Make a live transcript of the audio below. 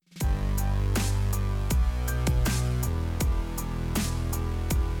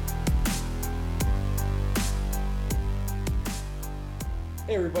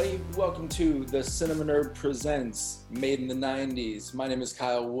everybody. Welcome to the Cinema Nerd Presents Made in the 90s. My name is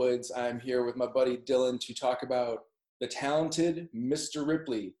Kyle Woods. I'm here with my buddy Dylan to talk about the talented Mr.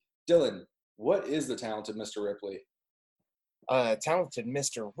 Ripley. Dylan, what is the talented Mr. Ripley? Talented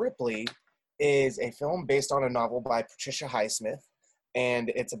Mr. Ripley is a film based on a novel by Patricia Highsmith,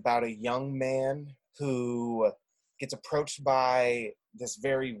 and it's about a young man who gets approached by this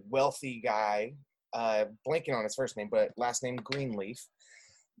very wealthy guy, blanking on his first name, but last name Greenleaf,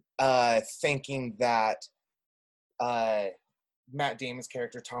 thinking that Matt Damon's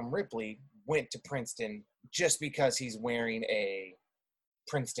character, Tom Ripley, went to Princeton just because he's wearing a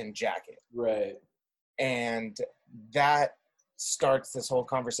Princeton jacket. Right. And that starts this whole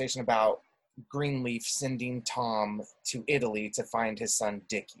conversation about Greenleaf sending Tom to Italy to find his son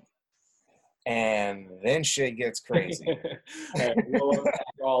Dickie. And then shit gets crazy. We'll unpack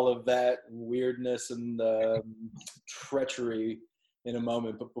all of that weirdness and treachery in a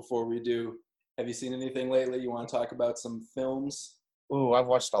moment. But before we do, have you seen anything lately? You want to talk about some films? Ooh, I've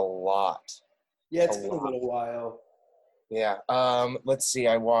watched a lot. Yeah, it's been a little while. Yeah. Let's see.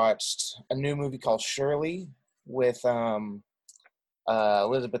 I watched a new movie called Shirley with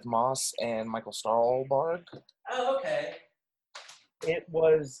Elizabeth Moss and Michael Stahlbarg. Oh, okay. It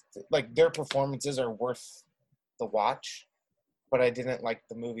was, like, their performances are worth the watch, but I didn't like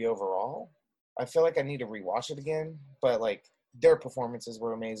the movie overall. I feel like I need to rewatch it again, but, like, their performances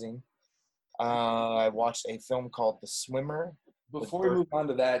were amazing. I watched a film called The Swimmer. Before we move on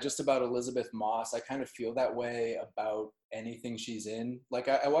to that, just about Elizabeth Moss, I kind of feel that way about anything she's in. Like,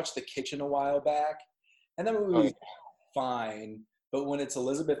 I watched The Kitchen a while back, and that movie was fine, but when it's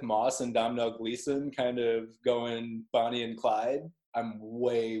Elizabeth Moss and Domhnall Gleeson kind of going Bonnie and Clyde, I'm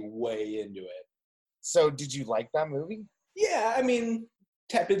way, way into it. So, did you like that movie? Yeah, I mean,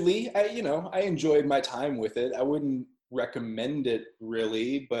 tepidly. I enjoyed my time with it. I wouldn't recommend it,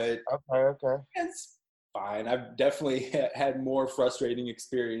 really, but Okay. it's fine. I've definitely had more frustrating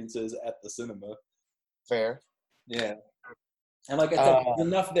experiences at the cinema. Fair. Yeah. And like I said,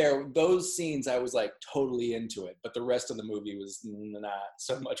 enough there. Those scenes, I was like totally into it, but the rest of the movie was not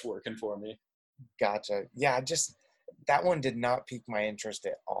so much working for me. Gotcha. Yeah, that one did not pique my interest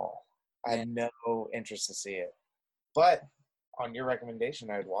at all. I had no interest to see it. But on your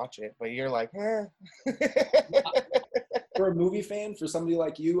recommendation, I'd watch it. But you're like, eh. For a movie fan, for somebody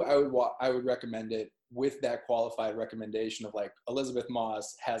like you, I would recommend it with that qualified recommendation of like Elizabeth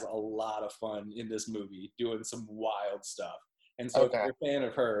Moss has a lot of fun in this movie doing some wild stuff. And so if you're a fan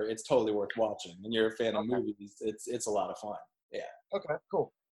of her, it's totally worth watching. And you're a fan of movies, it's a lot of fun. Yeah. Okay,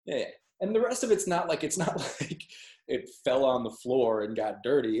 cool. Yeah. And the rest of it's not like it fell on the floor and got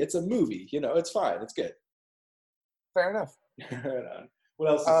dirty. It's a movie, it's fine. It's good. Fair enough. Right on. What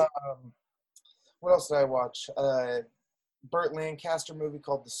else? What else did I watch? Burt Lancaster movie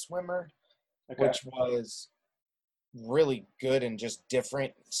called The Swimmer, which was really good and just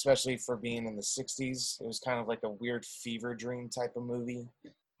different, especially for being in the 60s. It was kind of like a weird fever dream type of movie.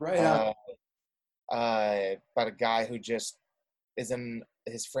 Right. About a guy who just is in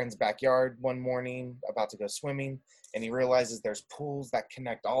his friend's backyard one morning about to go swimming, and he realizes there's pools that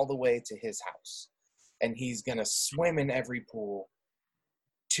connect all the way to his house, and he's gonna swim in every pool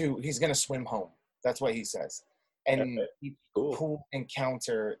he's gonna swim home. That's what he says. And each pool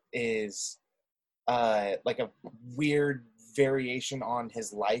encounter is like a weird variation on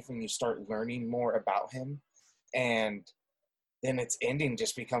his life, and you start learning more about him, and then its ending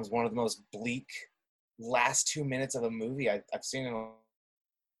just becomes one of the most bleak last 2 minutes of a movie I've seen in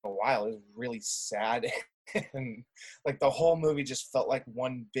a while. It was really sad. And like the whole movie just felt like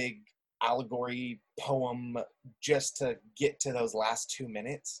one big allegory poem just to get to those last 2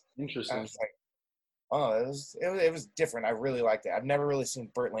 minutes. Interesting. I was like, it was different. I really liked it. I've never really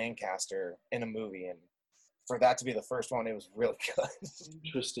seen Burt Lancaster in a movie, and for that to be the first one, it was really good.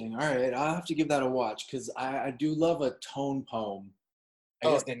 Interesting. All right, I'll have to give that a watch because I do love a tone poem.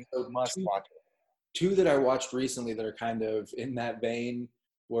 Then you must watch it. Two that I watched recently that are kind of in that vein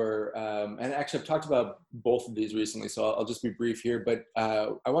were, and actually I've talked about both of these recently, so I'll just be brief here, but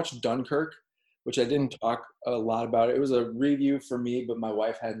I watched Dunkirk, which I didn't talk a lot about. It was a review for me, but my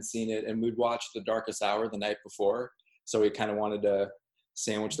wife hadn't seen it, and we'd watched The Darkest Hour the night before, so we kind of wanted to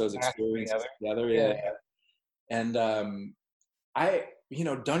sandwich those experiences together. Yeah. And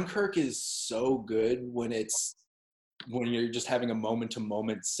Dunkirk is so good when you're just having a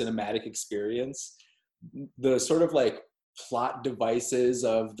moment-to-moment cinematic experience. The sort of like plot devices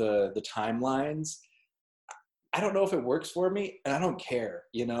of the timelines, I don't know if it works for me, and I don't care.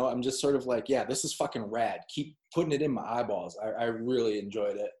 I'm just sort of like, yeah, this is fucking rad. Keep putting it in my eyeballs. I really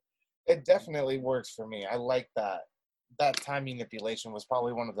enjoyed it. It definitely works for me. I like that. that time manipulation was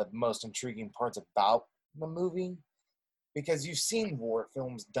probably one of the most intriguing parts about the movie, because you've seen war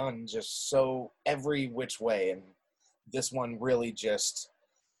films done just so every which way, and this one really just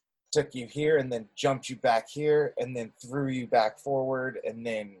took you here and then jumped you back here and then threw you back forward, and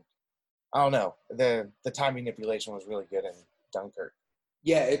then I don't know, the time manipulation was really good in Dunkirk.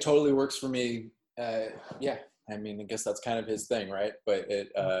 Yeah, it totally works for me. Yeah, I mean, I guess that's kind of his thing, right? But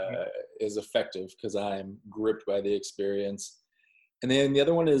it is effective because I'm gripped by the experience. And then the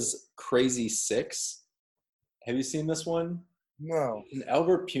other one is Crazy Six. Have you seen this one? No. An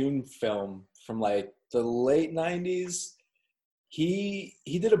Albert Pune film from like the late 90s. He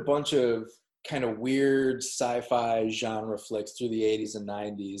did a bunch of kind of weird sci-fi genre flicks through the 80s and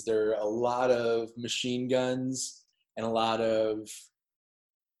 90s. There are a lot of machine guns and a lot of,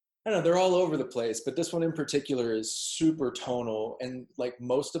 I don't know, they're all over the place, but this one in particular is super tonal, and like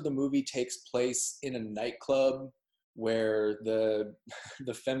most of the movie takes place in a nightclub where the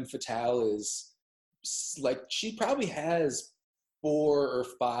the femme fatale is like, she probably has 4 or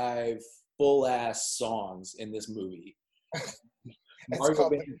 5 full ass songs in this movie. It's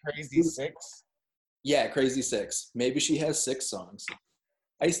called the Crazy Six. Yeah, Crazy Six. Maybe she has 6 songs.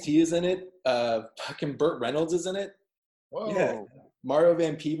 Ice-T is in it. Fucking Burt Reynolds is in it. Whoa. Yeah. Mario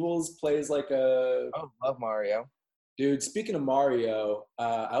Van Peebles plays like a... Oh, love Mario. Dude, speaking of Mario,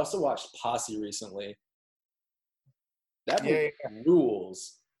 I also watched Posse recently. That movie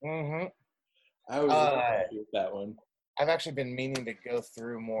rules. Mm-hmm. I was really happy with that one. I've actually been meaning to go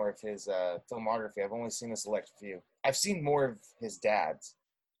through more of his filmography. I've only seen a select few. I've seen more of his dad's.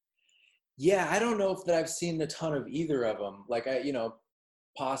 Yeah, I don't know if that I've seen a ton of either of them. Like,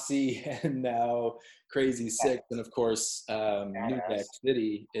 Posse and now Crazy Six, and of course, New Jack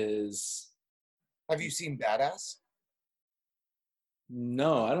City is... Have you seen Badass?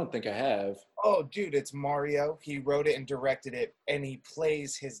 No, I don't think I have. Oh, dude, it's Mario. He wrote it and directed it, and he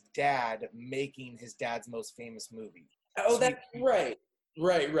plays his dad making his dad's most famous movie. Oh, that's right.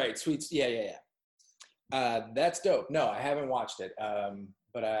 Right. Sweets. Yeah. That's dope. No, I haven't watched it,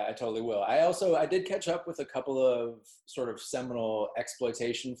 but I totally will. I did catch up with a couple of sort of seminal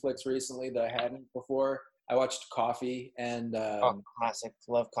exploitation flicks recently that I hadn't before. I watched Coffee and... classic.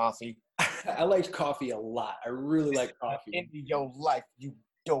 Love Coffee. I liked Coffee a lot. I really like Coffee. Into your life, you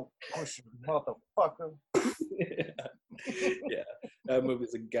dope pushing motherfucker. Yeah, that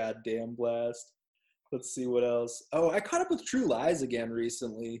movie's a goddamn blast. Let's see what else. Oh, I caught up with True Lies again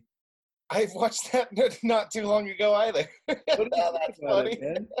recently. I watched that not too long ago either. That's funny.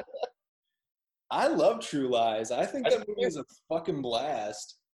 Man? I love True Lies. I think that movie is a fucking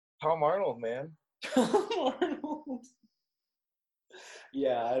blast. Tom Arnold, man. Tom Arnold.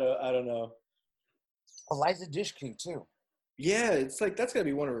 Yeah, I don't know. Eliza Dushku too. Yeah, it's like that's gotta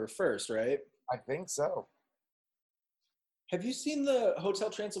be one of her first, right? I think so. Have you seen the Hotel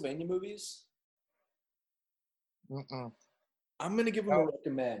Transylvania movies? Mm-mm. I'm gonna give them a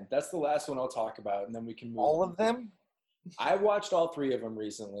recommend. That's the last one I'll talk about, and then we can move. All of them? I watched all 3 of them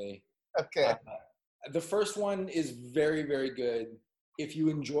recently. Okay. The first one is very, very good. If you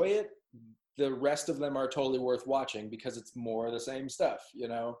enjoy it, the rest of them are totally worth watching because it's more of the same stuff, you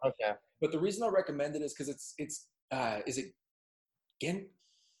know? Okay. But the reason I'll recommend it is because it's is it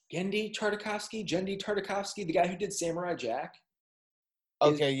Genndy Tartakovsky, the guy who did Samurai Jack?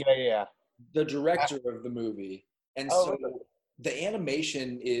 Okay, yeah. The director of the movie. And so the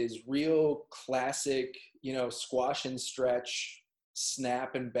animation is real classic, squash and stretch,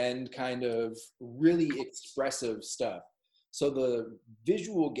 snap and bend kind of really expressive stuff. So the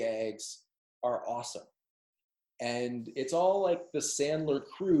visual gags are awesome. And it's all like the Sandler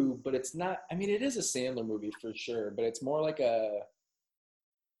crew, but it's not, I mean, it is a Sandler movie for sure, but it's more like I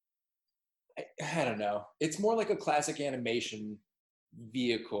don't know. It's more like a classic animation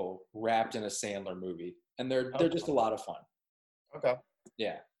vehicle wrapped in a Sandler movie. And they're just a lot of fun. Okay.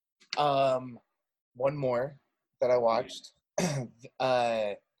 Yeah. One more that I watched.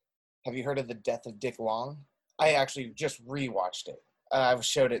 Have you heard of The Death of Dick Long? I actually just rewatched it. I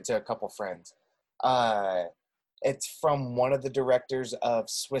showed it to a couple friends. It's from one of the directors of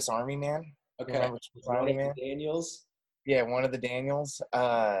Swiss Army Man. Okay. Remember Swiss Army Man? Daniels? Yeah, one of the Daniels.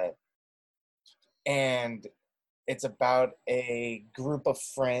 And it's about a group of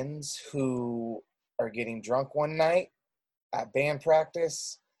friends who are getting drunk one night at band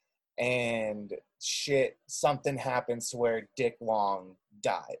practice, and something happens to where Dick Long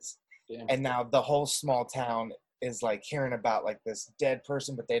dies. Damn. And now the whole small town is like hearing about like this dead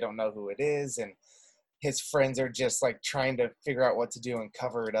person, but they don't know who it is, and his friends are just like trying to figure out what to do and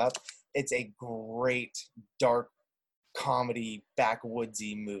cover it up. It's a great dark comedy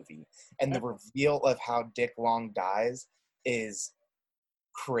backwoodsy movie, and the reveal of how Dick Long dies is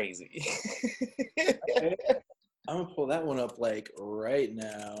crazy. Okay. I'm gonna pull that one up like right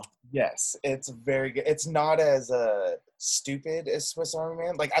now. Yes, it's very good. It's not as stupid as Swiss Army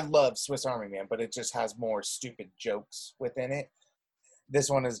Man. Like, I love Swiss Army Man, but it just has more stupid jokes within it. This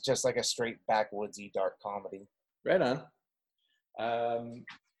one is just like a straight backwoodsy dark comedy. Right on. Um,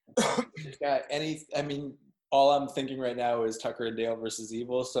 got any? I mean, all I'm thinking right now is Tucker and Dale versus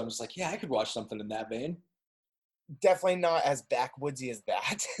Evil. So I'm just like, yeah, I could watch something in that vein. Definitely not as backwoodsy as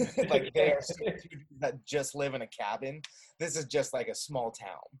that. Like, they are two dudes that just live in a cabin. This is just like a small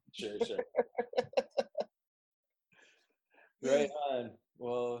town. Sure, sure. Right on.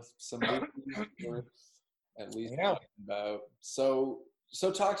 Well, some movies worth at least Yeah. talking about. So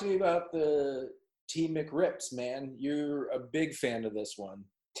talk to me about the Team McRips, man. You're a big fan of this one.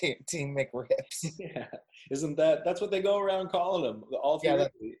 Team McRips. Yeah, isn't that's what they go around calling them? All three. Yeah,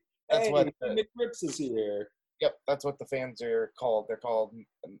 that's Hey, what. Team McRips is here. Yep, that's what the fans are called. They're called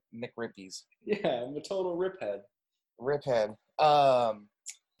McRippies. Yeah, I'm a total riphead. Riphead.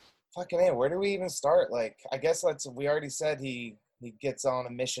 Fucking A, where do we even start? Like, I guess we already said he gets on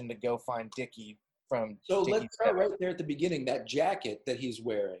a mission to go find Dickie from So Dickie's let's start dad. right there at the beginning. That jacket that he's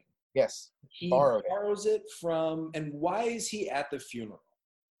wearing. Yes. He Borrowed it. borrows it from, and why is he at the funeral?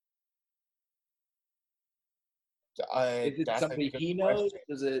 Is it That's a somebody good he knows? question.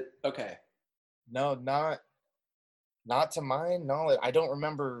 Is it okay? No, not to my knowledge. I don't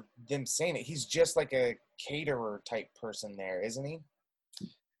remember them saying it. He's just like a caterer type person there, isn't he?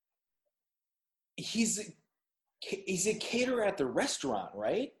 He's a caterer at the restaurant,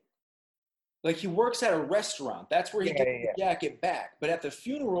 right? Like he works at a restaurant. That's where he gets the jacket back. But at the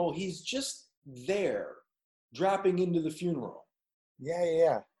funeral, he's just there, dropping into the funeral.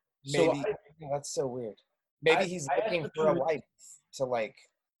 Yeah. So Maybe that's so weird. Maybe he's looking for a life to like,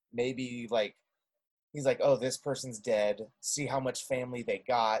 maybe like, he's like, oh, this person's dead. See how much family they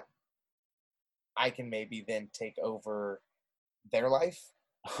got. I can maybe then take over their life.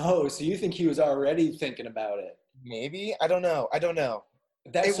 Oh, so you think he was already thinking about it? Maybe. I don't know.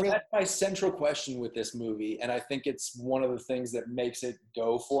 That's my central question with this movie, and I think it's one of the things that makes it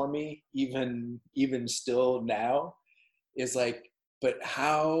go for me, even still now, is like, but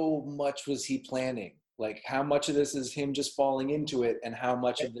how much was he planning? Like, how much of this is him just falling into it, and how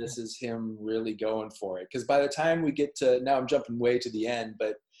much of this is him really going for it? Because by the time we get to, now I'm jumping way to the end,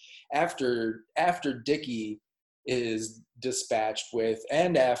 but after Dickie is dispatched with,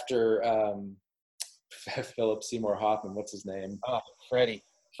 and after Philip Seymour Hoffman, what's his name? Freddie.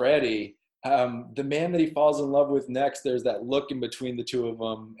 The man that he falls in love with next, there's that look in between the two of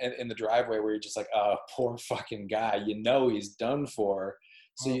them in the driveway where you're just like, oh, poor fucking guy. You know he's done for.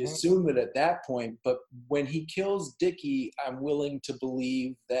 So you assume that at that point, but when he kills Dickie, I'm willing to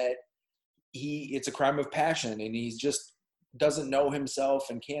believe that it's a crime of passion and he's just doesn't know himself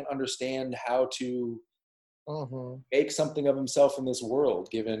and can't understand how to make something of himself in this world,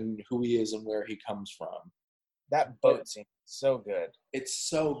 given who he is and where he comes from. That boat scene is so good. It's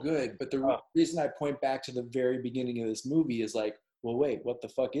so good. But the reason I point back to the very beginning of this movie is like, well, wait, what the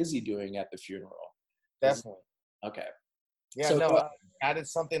fuck is he doing at the funeral? Definitely. Okay. Yeah, so, that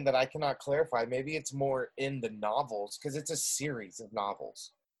is something that I cannot clarify. Maybe it's more in the novels because it's a series of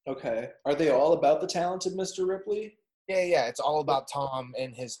novels. Okay. Are they all about the talented Mr. Ripley? Yeah. It's all about Tom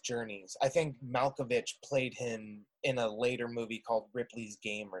and his journeys. I think Malkovich played him in a later movie called Ripley's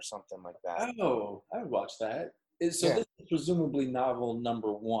Game or something like that. Oh, I would watch that. This is presumably novel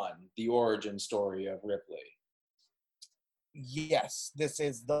number 1, the origin story of Ripley. Yes, this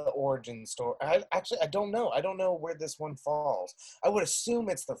is the origin story. I don't know. I don't know where this one falls. I would assume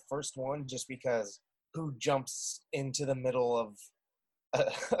it's the first one just because who jumps into the middle of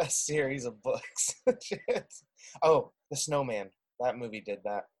a series of books? Oh, The Snowman. That movie did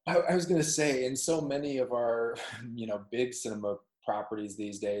that. I was going to say, and so many of our, big cinema properties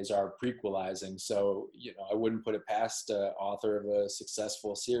these days are prequelizing. So, I wouldn't put it past an author of a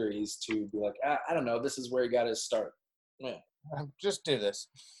successful series to be like, I don't know, this is where he got his start. Yeah. Just do this.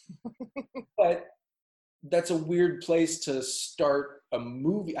 But that's a weird place to start a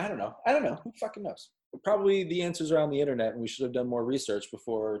movie. I don't know. Who fucking knows? Probably the answers are on the internet, and we should have done more research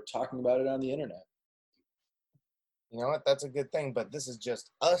before talking about it on the internet. You know what? That's a good thing, but this is just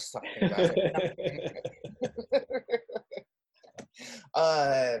us talking about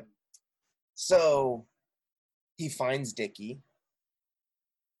it. So he finds Dickie.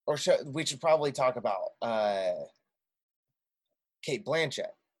 Or we should probably talk about Kate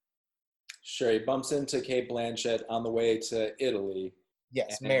Blanchett. Sure, he bumps into Kate Blanchett on the way to Italy.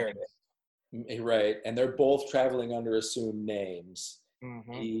 Yes, Meredith. Right, and they're both traveling under assumed names.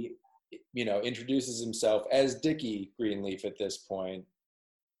 Mm-hmm. He, introduces himself as Dickie Greenleaf at this point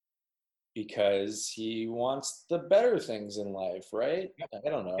because he wants the better things in life, right? Yep. I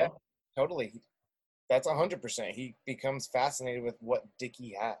don't Yeah, know. totally. That's 100%. He becomes fascinated with what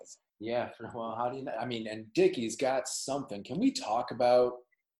Dickie has. Yeah, well, how do you know? I mean, and Dickie's got something. Can we talk about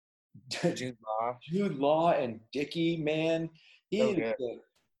Jude Law, Jude Law and Dickie, man? He so is good. the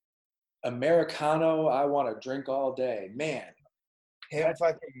Americano I want to drink all day. Man, Him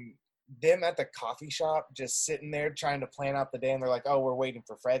fucking them at the coffee shop, just sitting there trying to plan out the day, and they're like, "Oh, we're waiting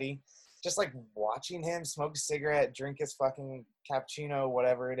for Freddie." Just like watching him smoke a cigarette, drink his fucking cappuccino,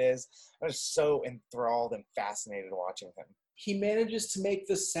 whatever it is. I was so enthralled and fascinated watching him. he manages to make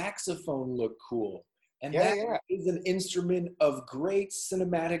the saxophone look cool. And Yeah, that yeah. is an instrument of great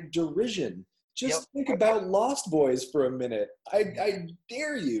cinematic derision. Yep. Just think about Lost Boys for a minute. I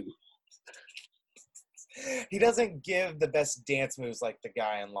dare you. He doesn't give the best dance moves like the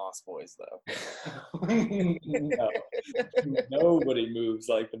guy in Lost Boys, though. No, nobody moves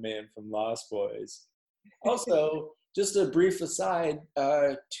like the man from Lost Boys. Also, just a brief aside,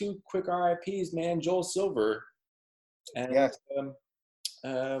 two quick RIPs, man. Joel Silver and Yes,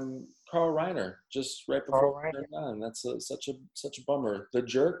 Carl Reiner, just right before Carl we Reiner. turned on. That's such a bummer. The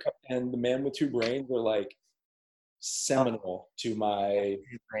Jerk and The Man with Two Brains were like seminal to my.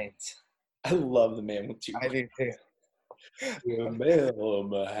 Brains. I love The Man with Two I Brains. do too.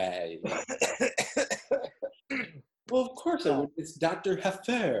 Well, of course I would. It's Dr.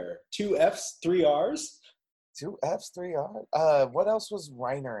 Heffer. Two F's, three R's. Two F's, three R. What else was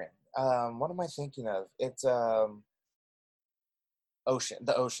Reiner in? What am I thinking of? It's the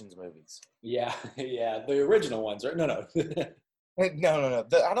Ocean's movies. Yeah, yeah, the original ones, right? No. No.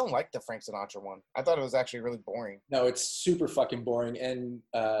 I don't like the Frank Sinatra one. I thought it was actually really boring. No, it's super fucking boring, and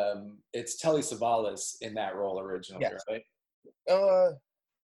it's Telly Savalas in that role originally, Yes. right?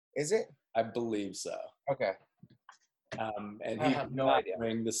 Is it? I believe so. Okay. And I he have does no not idea.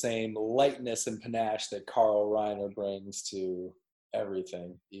 bring the same lightness and panache that Carl Reiner brings to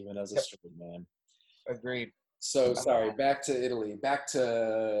everything, even as a straight man. Agreed. So sorry, back to Italy, back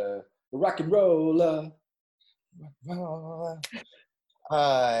to rock and roll.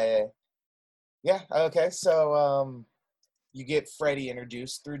 Yeah. Okay. So you get Freddie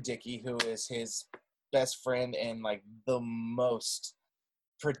introduced through Dickie, who is his best friend and like the most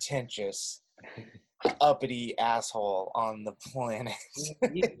pretentious, uppity asshole on the planet.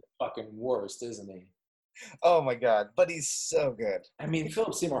 He's the fucking worst, isn't he? Oh my god! But he's so good. I mean,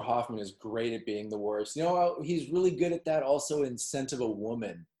 Philip Seymour Hoffman is great at being the worst. You know, he's really good at that also in Scent of a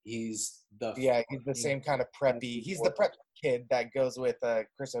Woman. He's the He's the same kind of preppy. He's the prep kid that goes with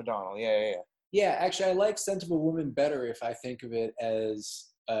Chris O'Donnell. Yeah. Yeah, actually, I like Scent of a Woman better if I think of it as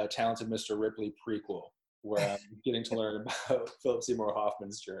a Talented Mr. Ripley prequel, where I'm getting to learn about Philip Seymour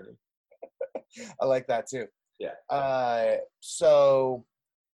Hoffman's journey. I like that too. Yeah. So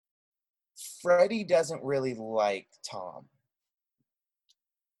Freddie doesn't really like Tom.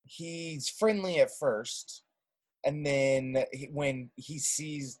 He's friendly at first, and then when he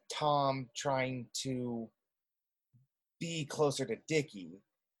sees Tom trying to be closer to Dickie,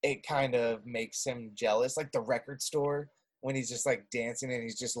 it kind of makes him jealous. Like the record store, when he's just like dancing and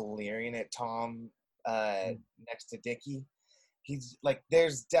he's just leering at Tom next to Dickie. He's like,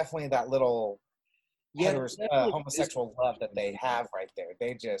 there's definitely that little homosexual love that they have right there.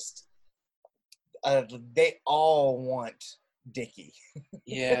 They just, they all want Dickie.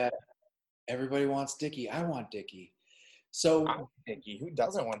 Yeah, everybody wants Dickie. I want Dickie. So Dickie, who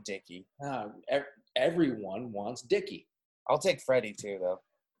doesn't want Dickie? Everyone wants Dickie. I'll take Freddie too, though,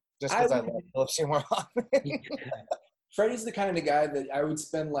 just because I love Philip Seymour Hoffman. Freddie's the kind of guy that I would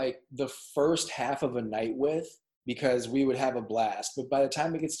spend like the first half of a night with because we would have a blast. But by the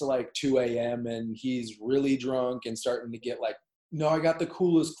time it gets to like 2 a.m. and he's really drunk and starting to get like, no, I got the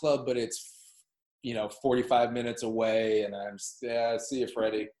coolest club, but it's 45 minutes away, and see you,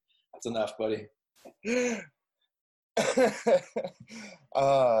 Freddie. That's enough, buddy.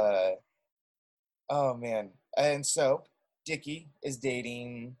 Oh man. And so Dickie is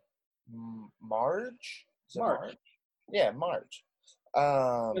dating Marge? Is it Marge? Yeah, Marge.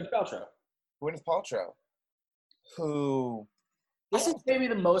 Gwyneth Paltrow. Who this is maybe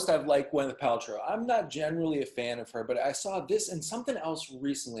the most I've liked Gwyneth Paltrow. I'm not generally a fan of her, but I saw this and something else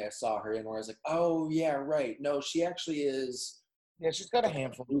recently I saw her in where I was like, oh yeah, right. No, she actually is. Yeah, she's got a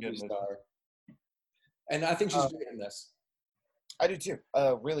handful of good star. And I think she's great in this. I do too.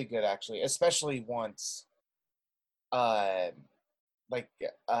 Really good actually, especially once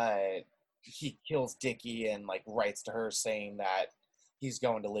he kills Dickie and like writes to her saying that he's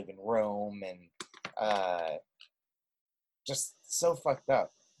going to live in Rome, and just so fucked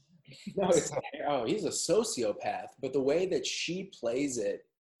up. No, he's a sociopath, but the way that she plays it,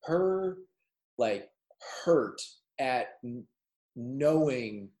 her like hurt at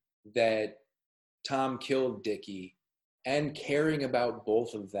knowing that Tom killed Dickie and caring about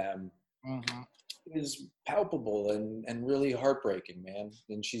both of them Mm-hmm. is palpable and really heartbreaking, man.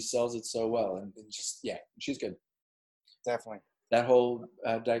 And she sells it so well, and just she's good. Definitely. That whole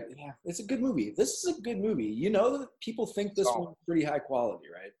it's a good movie. This is a good movie. You know that people think this one's pretty high quality,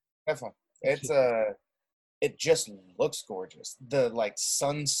 right? Definitely. It's it just looks gorgeous. The like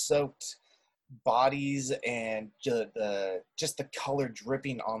sun-soaked bodies and just the color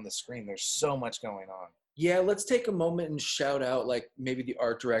dripping on the screen. There's so much going on. Yeah, let's take a moment and shout out like maybe the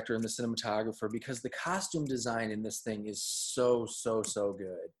art director and the cinematographer, because the costume design in this thing is so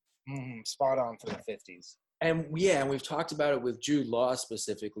good. Mm-hmm. Spot on for the 50s. And and we've talked about it with Jude Law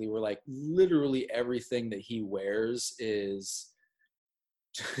specifically, where like literally everything that he wears is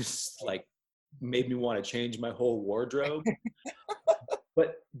just like made me want to change my whole wardrobe.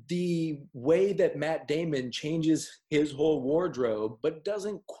 But the way that Matt Damon changes his whole wardrobe, but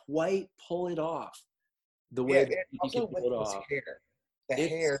doesn't quite pull it off the way that he can pull it off. Hair. The it's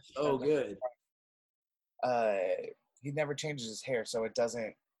hair so good. He never changes his hair, so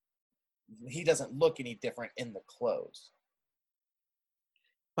he doesn't look any different in the clothes.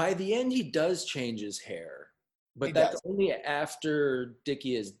 By the end, he does change his hair, but that's only after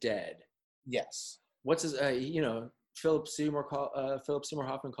Dickie is dead. Yes. What's his? Philip Seymour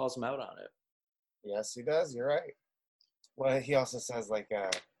Hoffman calls him out on it. Yes, he does. You're right. Well, he also says like,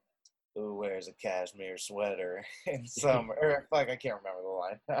 "Who wears a cashmere sweater in summer?" Or like I can't remember the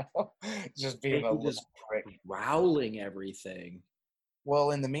line now. Just being a little prick, growling everything.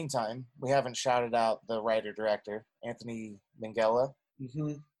 Well, in the meantime, we haven't shouted out the writer-director, Anthony Minghella,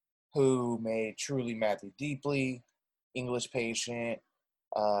 who made Truly Madly Deeply, English Patient,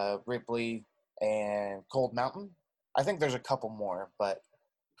 Ripley, and Cold Mountain. I think there's a couple more, but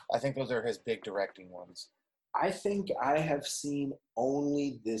I think those are his big directing ones. I think I have seen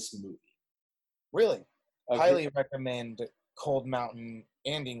only this movie. Really? Okay. Highly recommend Cold Mountain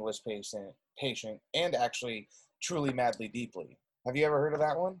and English Patient, and actually Truly Madly Deeply. Have you ever heard of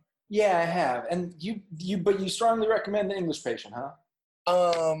that one? Yeah, I have. And but you strongly recommend The English Patient, huh?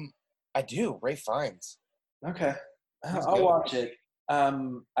 I do. Ray Fiennes. Okay. I'll watch it.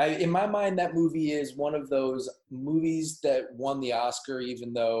 In my mind, that movie is one of those movies that won the Oscar,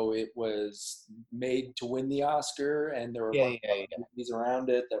 even though it was made to win the Oscar, and there were movies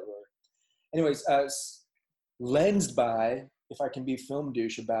around it that were. Anyways, lensed by, if I can be film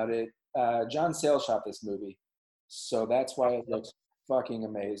douche about it, John Sayles shot this movie. So that's why it looks fucking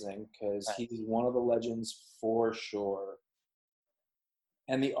amazing, because he's one of the legends for sure.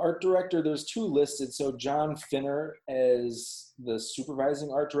 And the art director, there's two listed. So John Finner as the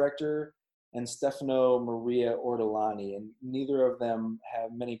supervising art director, and Stefano Maria Ortolani. And neither of them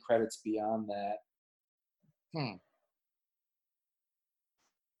have many credits beyond that.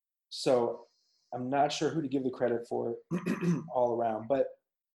 So I'm not sure who to give the credit for all around, but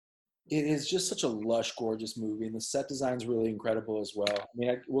it is just such a lush, gorgeous movie, and the set design is really incredible as well. I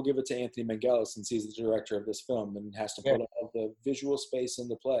mean, we'll give it to Anthony Minghella since he's the director of this film and has to put all the visual space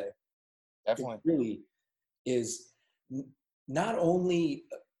into play. Definitely. It really is not only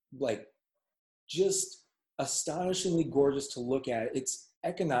like just astonishingly gorgeous to look at, it's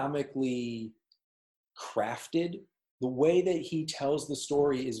economically crafted. The way that he tells the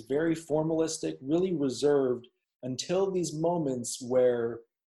story is very formalistic, really reserved, until these moments where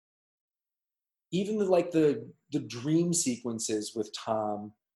even the dream sequences with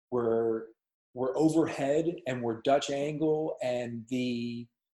Tom were overhead and were Dutch angle, and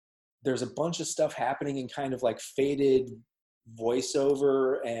there's a bunch of stuff happening in kind of like faded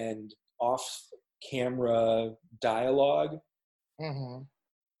voiceover and off camera dialogue. Mm-hmm.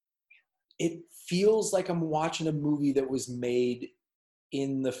 It feels like I'm watching a movie that was made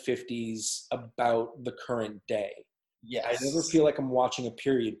in the 50s about the current day. Yes. I never feel like I'm watching a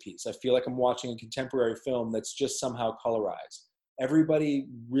period piece. I feel like I'm watching a contemporary film that's just somehow colorized. Everybody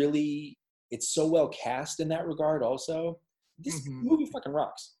really, it's so well cast in that regard also. This movie fucking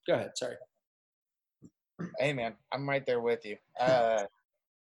rocks. Go ahead, sorry. Hey man, I'm right there with you.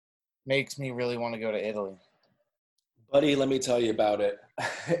 Makes me really want to go to Italy. Buddy, let me tell you about it.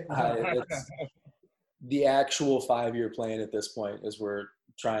 It's the actual 5-year plan at this point is we're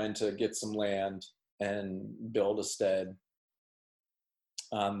trying to get some land and build a stead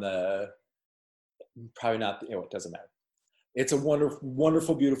on probably not, it doesn't matter. It's a wonderful,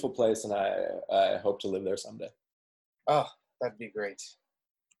 wonderful, beautiful place, and I hope to live there someday. Oh, That'd be great.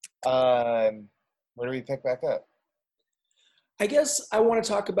 Where do we pick back up? I guess I want to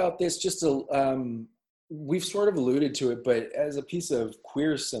talk about this just we've sort of alluded to it, but as a piece of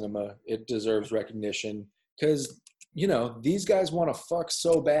queer cinema, it deserves recognition because, you know, these guys want to fuck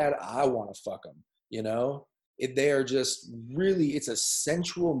so bad, I want to fuck them, you know? They are just really, it's a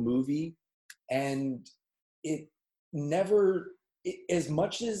sensual movie, and it never, as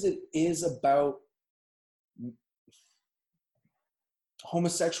much as it is about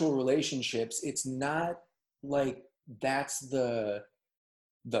homosexual relationships, it's not like that's the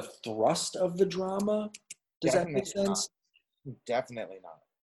thrust of the drama. Does that make sense? Definitely not.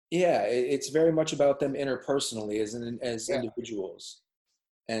 Yeah, it's very much about them interpersonally as individuals,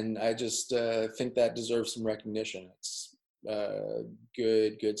 and I just think that deserves some recognition. It's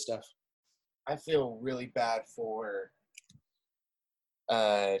good stuff. I feel really bad for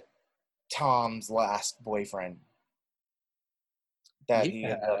Tom's last boyfriend that he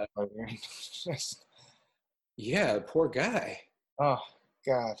ended up murdering. Yeah, poor guy. Oh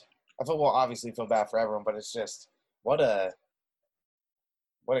God, obviously feel bad for everyone, but it's just what a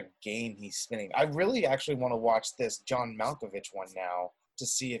game he's spinning. I really actually want to watch this John Malkovich one now to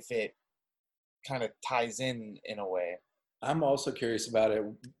see if it kind of ties in a way. I'm also curious about it.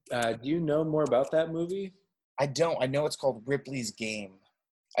 Do you know more about that movie? I don't. I know it's called Ripley's Game.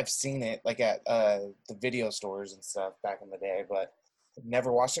 I've seen it like at the video stores and stuff back in the day, but I've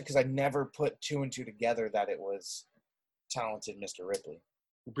never watched it because I never put two and two together that it was talented Mr. Ripley.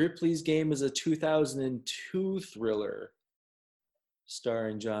 Ripley's Game is a 2002 thriller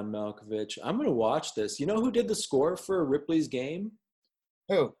starring John Malkovich. I'm going to watch this. You know who did the score for Ripley's Game?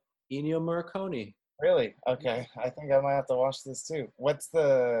 Who? Ennio Morricone. Really? Okay. I think I might have to watch this too.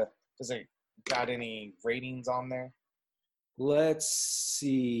 Does it got any ratings on there? Let's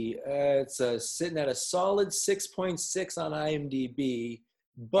see. It's sitting at a solid 6.6 on IMDb,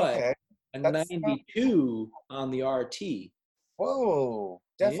 but a 92 on the RT. Whoa.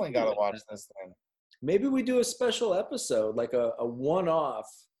 Definitely got to watch this thing. Maybe we do a special episode, like a one-off,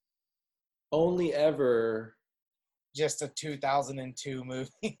 only ever. Just a 2002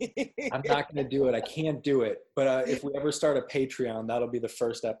 movie. I'm not going to do it. I can't do it. But if we ever start a Patreon, that'll be the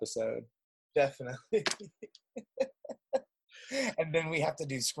first episode. Definitely. And then we have to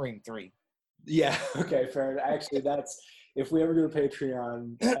do Scream 3. Yeah. Okay. Fair. Actually, if we ever do a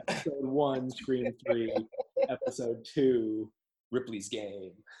Patreon, episode 1, Scream 3, episode 2, Ripley's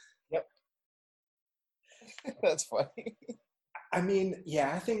Game. Yep. That's funny. I mean,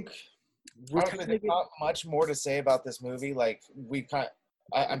 yeah, I think there's not much more to say about this movie. Like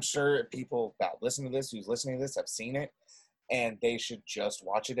I'm sure people that listen to this, who's listening to this, have seen it, and they should just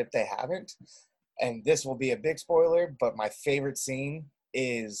watch it if they haven't. And this will be a big spoiler, but my favorite scene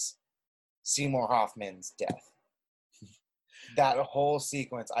is Seymour Hoffman's death. That whole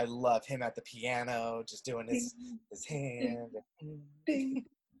sequence, I love him at the piano, just doing his hand. Ding.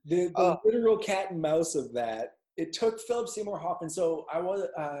 The literal cat and mouse of that. It took Philip Seymour Hoffman. So I was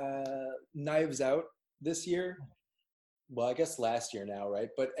Knives Out this year. Well, I guess last year now, right?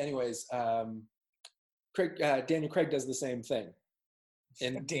 But anyways, Daniel Craig does the same thing.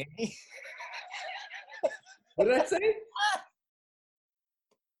 And Danny. What did I say?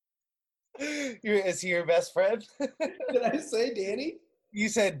 Is he your best friend? Did I say Danny? You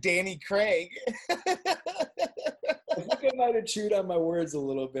said Danny Craig. I think I might have chewed on my words a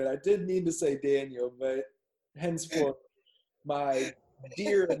little bit. I did mean to say Daniel, but henceforth, my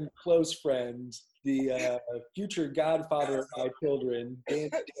dear and close friend, the future godfather of my children,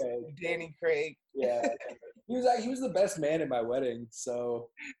 Danny Craig. Yeah, he was the best man at my wedding. So,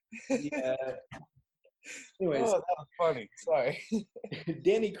 yeah. Anyways, that was funny. Sorry.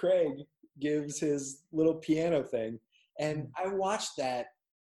 Danny Craig gives his little piano thing, and I watched that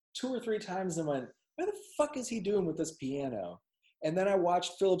 2 or 3 times and went, "What the fuck is he doing with this piano?" And then I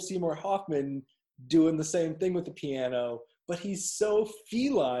watched Philip Seymour Hoffman doing the same thing with the piano, but he's so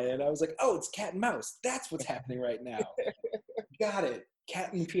feline. I was like, "Oh, it's cat and mouse. That's what's happening right now." Got it.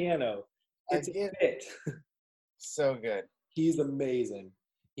 Cat and piano. It's a bit. So good. He's amazing.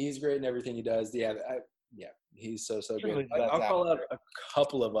 He's great in everything he does. Yeah, he's so good. I'll call out a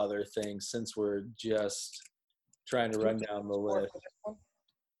couple of other things since we're just trying to run down the list.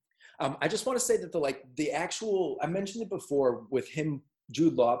 I just want to say that the actual, I mentioned it before with him,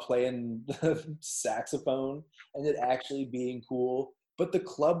 Jude Law playing the saxophone and it actually being cool. But the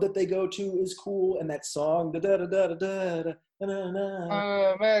club that they go to is cool, and that song, American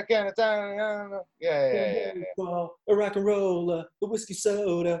Italian, yeah. A rock and roll, the whiskey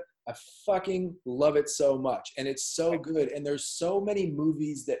soda. I fucking love it so much, and it's so good. And there's so many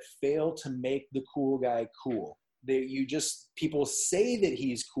movies that fail to make the cool guy cool. people say that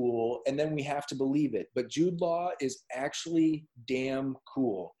he's cool, and then we have to believe it. But Jude Law is actually damn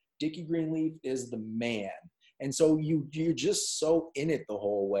cool. Dickie Greenleaf is the man. And so you're just so in it the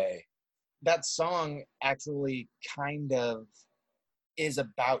whole way. That song actually kind of is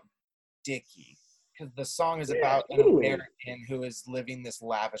about Dickie, because the song is about an American who is living this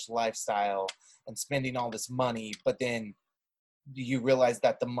lavish lifestyle and spending all this money, but then you realize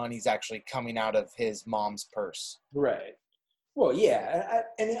that the money's actually coming out of his mom's purse. Right. Well, yeah.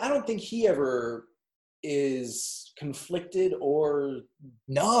 I don't think he ever is conflicted or...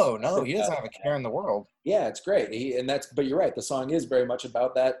 No, he doesn't have a care in the world. Yeah, it's great. But you're right. The song is very much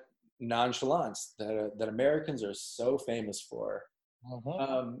about that nonchalance that Americans are so famous for.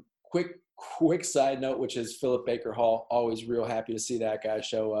 Mm-hmm. Quick side note, which is Philip Baker Hall. Always real happy to see that guy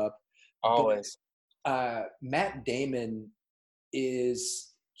show up. Always. But, Matt Damon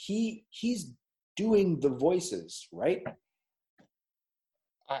he's doing the voices, right?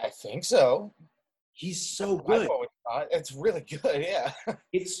 I think so. He's so good. I've always thought. It's really good, yeah.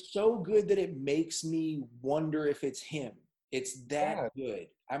 It's so good that it makes me wonder if it's him. It's that good.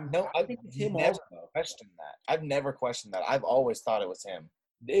 I think it's him also. I've never questioned that. I've always thought it was him.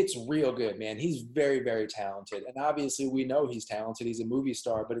 It's real good, man. He's very, very talented. And obviously we know he's talented. He's a movie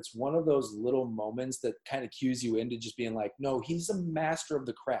star, but it's one of those little moments that kind of cues you into just being like, no, he's a master of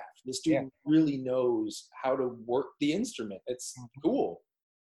the craft. This dude really knows how to work the instrument. It's cool.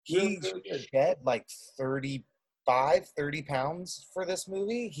 He shed like 30 pounds for this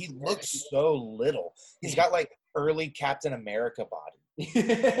movie. He looks so little. He's got like early Captain America body.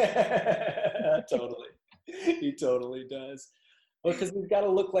 Totally. He totally does. Well, because he's got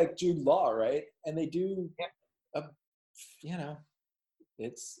to look like Jude Law, right? And they do,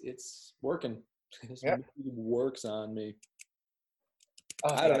 it's working. This movie works on me.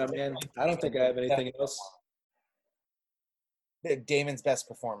 I don't know, man. I don't think I have anything else. Damon's best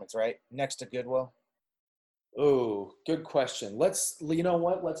performance, right? Next to Goodwill. Oh, good question. You know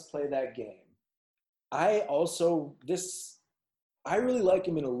what? Let's play that game. I really like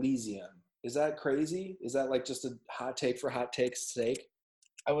him in Elysium. Is that crazy? Is that like just a hot take for hot take's sake?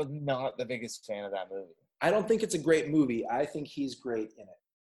 I was not the biggest fan of that movie. I don't think it's a great movie. I think he's great in it.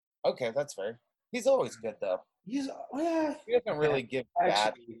 Okay, that's fair. He's always good, though. He doesn't really give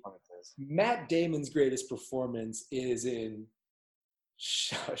bad performances. Matt Damon's greatest performance is in...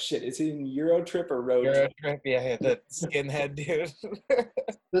 It's in Euro Trip or Road Trip. Euro Trip, yeah, the skinhead dude.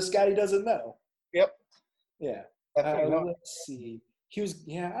 The Scotty doesn't know. Yep. Yeah. Let's see. He was,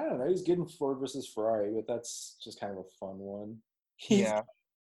 I don't know. He was good in Ford versus Ferrari, but that's just kind of a fun one. He's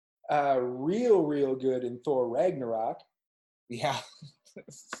real good in Thor Ragnarok. Yeah.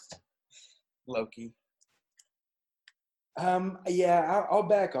 Loki. I'll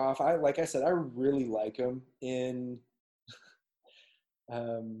back off. Like I said, I really like him in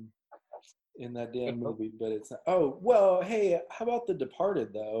that damn movie, but it's not. Oh, well, hey, how about The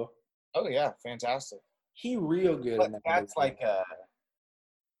Departed, though? Oh, yeah, fantastic. He real good in that movie.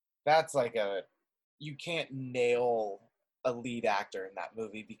 That's like a, you can't nail a lead actor in that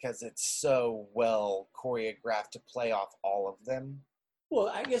movie because it's so well choreographed to play off all of them. Well,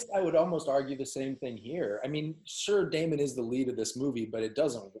 I guess I would almost argue the same thing here. I mean, sure, Damon is the lead of this movie, but it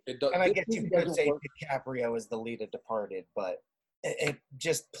doesn't. And I guess you could say DiCaprio is the lead of Departed, but it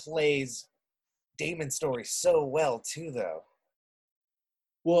just plays Damon's story so well too, though.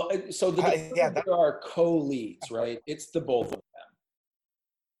 Well, so there are co-leads, right? It's the both of them.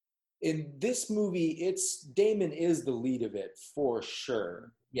 In this movie, Damon is the lead of it for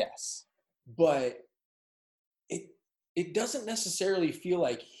sure. Yes, but it doesn't necessarily feel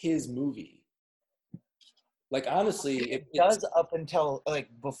like his movie. Like, honestly, it does up until like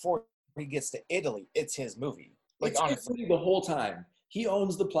before he gets to Italy. It's his movie. Like, it's honestly, the whole time he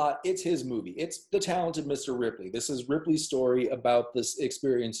owns the plot. It's his movie. It's The Talented Mr. Ripley. This is Ripley's story about the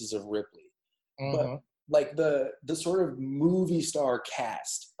experiences of Ripley. Mm-hmm. But like the sort of movie star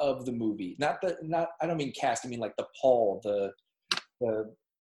cast of the movie, I don't mean cast, I mean like the Paul, the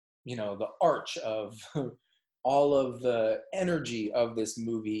arch of all of the energy of this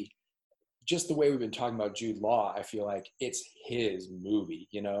movie, just the way we've been talking about Jude Law, I feel like it's his movie,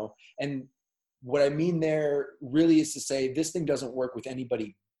 and what I mean there really is to say this thing doesn't work with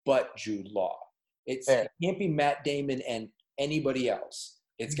anybody but Jude Law. It can't be Matt Damon and anybody else.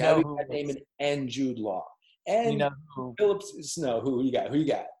 It's got to be Matt Damon and Jude Law. And Phillips Snow. Who you got?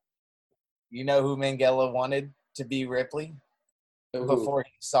 You know who Minghella wanted to be Ripley? Before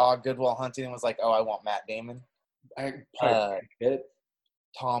he saw Good Will Hunting and was like, oh, I want Matt Damon? I probably get it.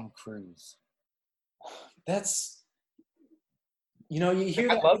 Tom Cruise. That's... you hear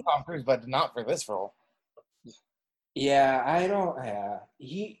I love Tom Cruise, but not for this role. Yeah, I don't. Yeah,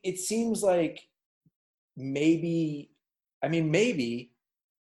 It seems like maybe. I mean, maybe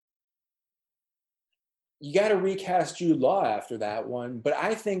you got to recast Jude Law after that one. But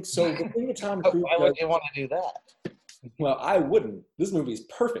I think so. The thing that Tom Cruise Why would does. you want to do that? Well, I wouldn't. This movie is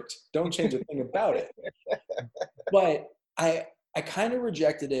perfect. Don't change a thing about it. But I kind of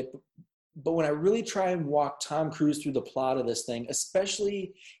rejected it. But when I really try and walk Tom Cruise through the plot of this thing,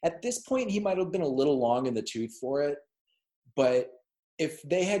 especially at this point, he might have been a little long in the tooth for it. But if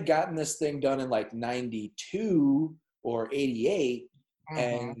they had gotten this thing done in like 92 or 88, Mm-hmm.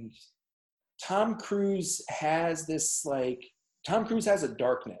 and Tom Cruise has this like, Tom Cruise has a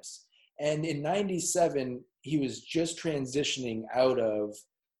darkness. And in 97, he was just transitioning out of,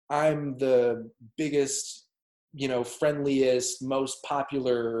 I'm the biggest, friendliest, most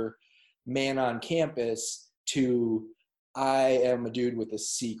popular man on campus, to I am a dude with a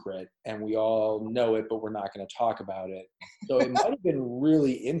secret and we all know it, but we're not going to talk about it. So it might have been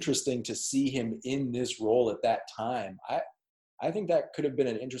really interesting to see him in this role at that time. I think that could have been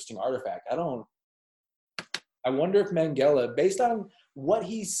an interesting artifact. I wonder if Mangala, based on what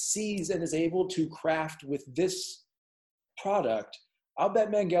he sees and is able to craft with this product, I'll bet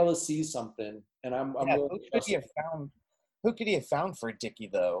Mangala sees something, and I'm Yeah, willing to trust it. who could he have found for Dickie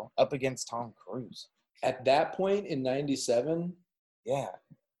though, up against Tom Cruise? At that point in 97, Yeah.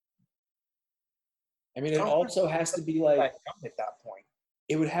 I mean, it Tom Cruise also has to be was like, young at that point.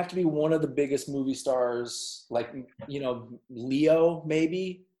 it would have to be one of the biggest movie stars, like, Leo,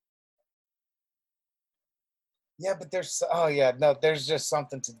 maybe. Yeah, but there's just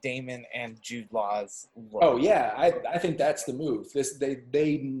something to Damon and Jude Law's Oh, look. yeah, I think that's the move.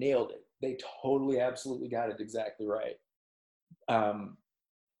 They nailed it. They totally, absolutely got it exactly right. Um,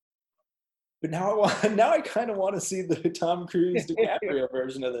 But now I kind of want to see the Tom Cruise DiCaprio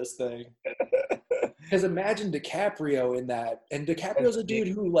version of this thing. Because imagine DiCaprio in that, and DiCaprio's a dude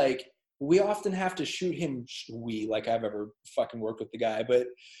who like we often have to shoot him. Like I've ever fucking worked with the guy, but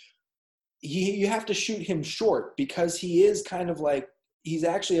you have to shoot him short because he is kind of like he's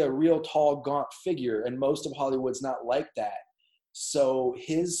actually a real tall, gaunt figure, and most of Hollywood's not like that. So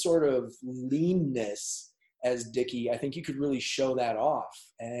his sort of leanness as Dickie, I think you could really show that off,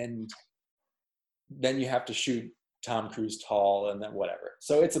 and then you have to shoot Tom Cruise tall and then whatever.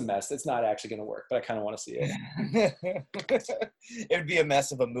 So it's a mess. It's not actually going to work, but I kind of want to see it. It would be a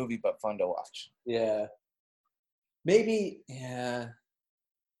mess of a movie, but fun to watch. Yeah. Maybe, yeah.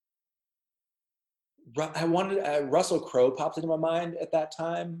 I wanted, Russell Crowe popped into my mind at that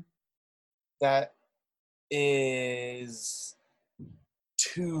time. That is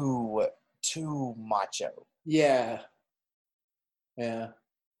too macho. Yeah. Yeah.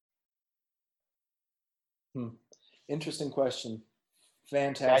 Interesting question.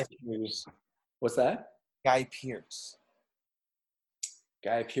 Fantastic news. What's that? Guy Pearce.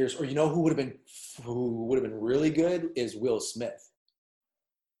 Guy Pearce. Or who would have been really good is Will Smith.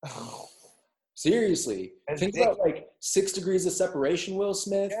 Seriously, think about like 6 Degrees of Separation Will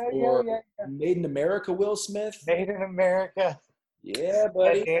Smith, or Made in America Will Smith. Made in America. Yeah,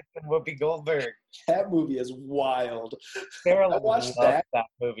 buddy. And Whoopi Goldberg. That movie is wild. Sarah I watched that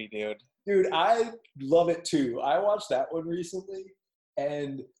movie, dude. Dude, I love it too. I watched that one recently,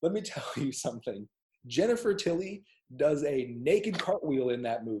 and let me tell you something. Jennifer Tilly does a naked cartwheel in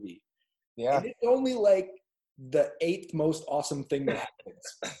that movie. Yeah. And it's only like the 8th most awesome thing that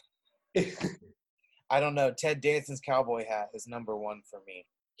happens. I don't know. Ted Danson's cowboy hat is number 1 for me.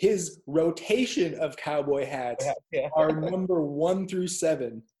 His rotation of cowboy hats are number 1 through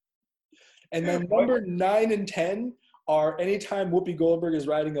 7. And then number 9 and 10 are anytime Whoopi Goldberg is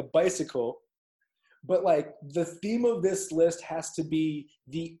riding a bicycle. But like the theme of this list has to be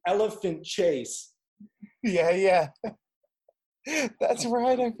the elephant chase. Yeah. That's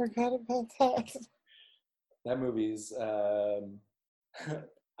right. I forgot about that. That movie's,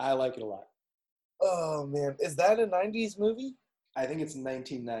 I like it a lot. Oh, man. Is that a 90s movie? I think it's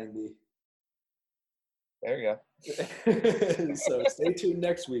 1990. There you go. So stay tuned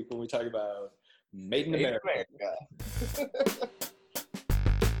next week when we talk about Made in America.